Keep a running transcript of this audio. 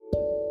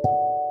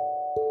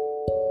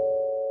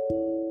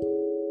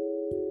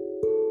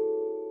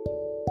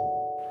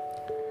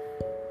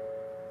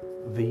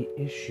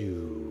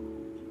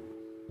issue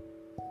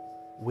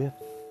with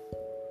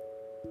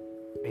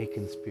a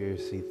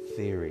conspiracy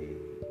theory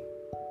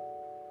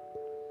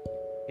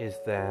is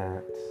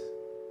that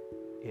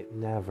it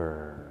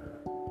never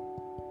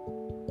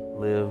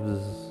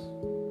lives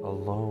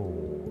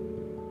alone.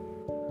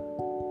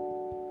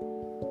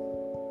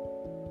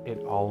 It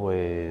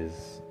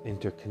always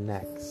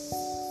interconnects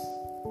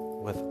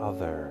with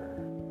other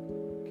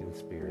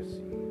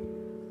conspiracies.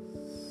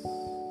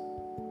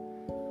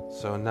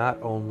 So not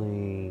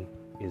only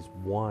is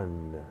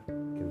one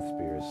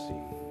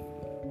conspiracy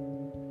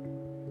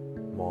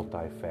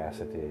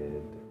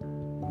multifaceted,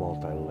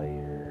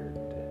 multi-layered,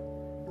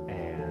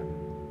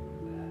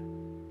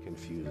 and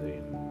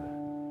confusing,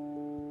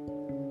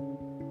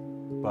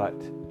 but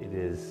it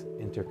is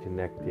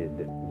interconnected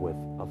with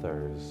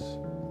others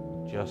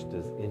just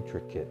as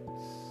intricate,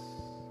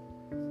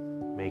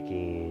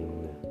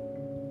 making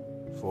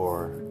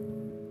for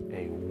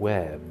a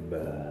web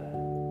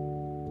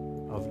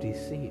of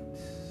deceit.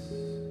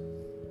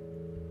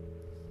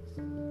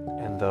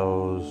 And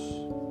those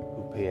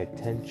who pay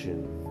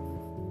attention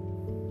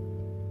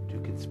to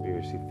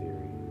conspiracy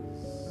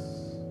theories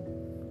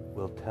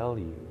will tell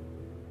you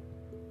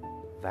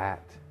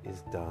that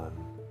is done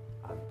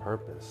on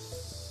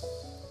purpose,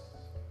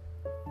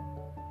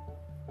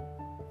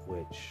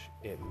 which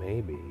it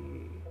may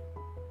be,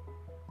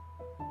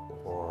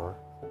 or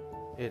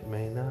it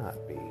may not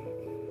be.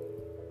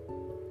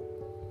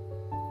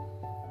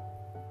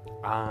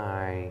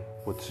 I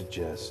would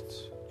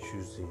suggest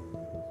choosing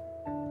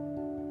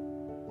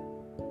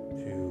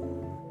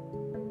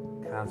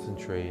to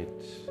concentrate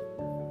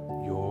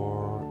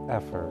your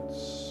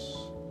efforts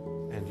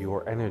and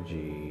your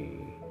energy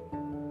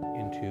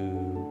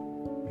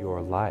into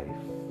your life,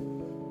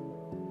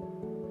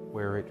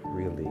 where it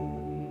really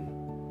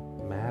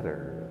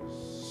matters.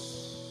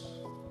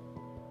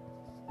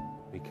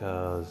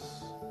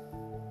 Because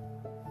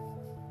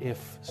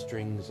if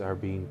strings are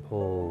being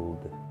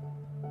pulled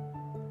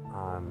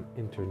on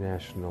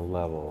international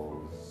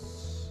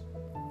levels,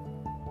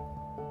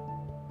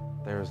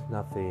 there's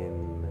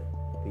nothing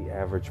the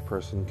average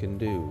person can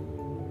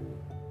do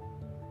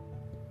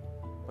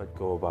but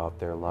go about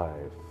their life.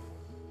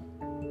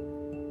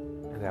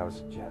 And I would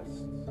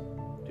suggest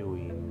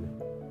doing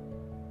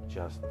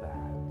just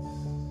that.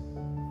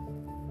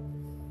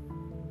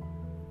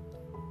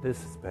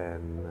 This has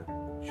been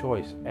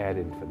Choice Ad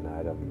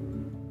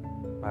Infinitum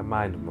by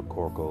Mind of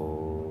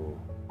McCorkle.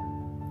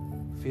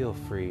 Feel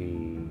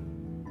free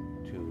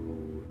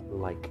to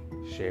like,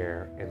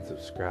 share, and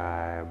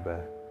subscribe.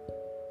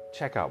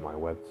 Check out my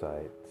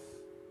website,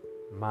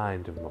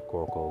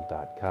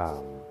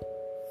 mindofmccorkle.com.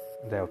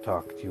 And I'll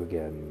talk to you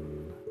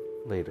again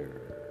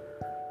later.